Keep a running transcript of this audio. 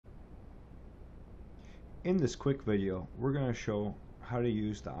In this quick video, we're going to show how to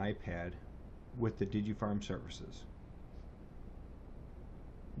use the iPad with the DigiFarm services.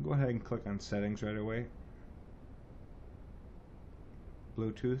 Go ahead and click on Settings right away.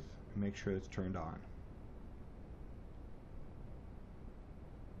 Bluetooth, and make sure it's turned on.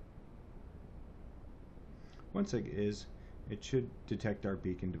 Once it is, it should detect our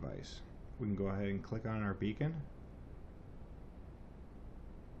beacon device. We can go ahead and click on our beacon.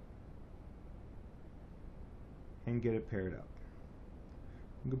 And get it paired up.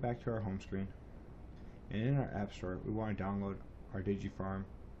 We'll go back to our home screen, and in our App Store we want to download our DigiFarm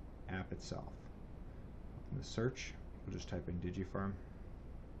app itself. In the search, we'll just type in DigiFarm,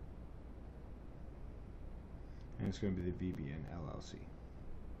 and it's going to be the VBN LLC.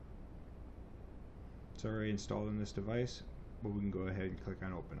 It's already installed in this device, but we can go ahead and click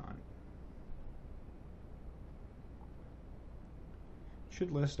on Open on it. It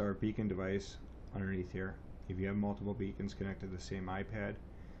should list our beacon device underneath here. If you have multiple beacons connected to the same iPad,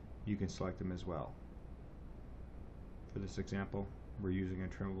 you can select them as well. For this example, we're using a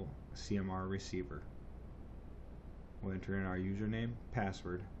Trimble CMR receiver. We'll enter in our username,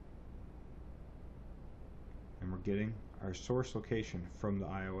 password, and we're getting our source location from the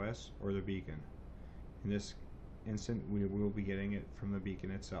iOS or the beacon. In this instant, we will be getting it from the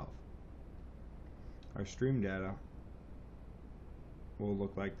beacon itself. Our stream data will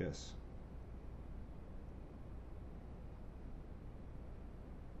look like this.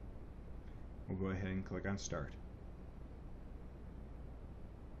 We'll go ahead and click on Start.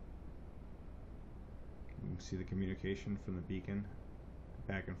 You can see the communication from the beacon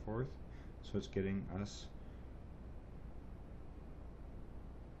back and forth, so it's getting us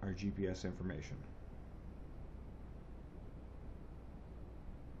our GPS information.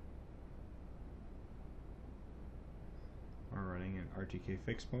 We're running in RTK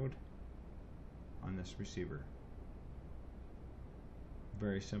fixed mode on this receiver.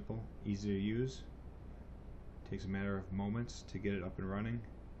 Very simple, easy to use. Takes a matter of moments to get it up and running.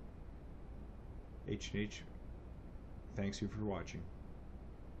 H&H thanks you for watching.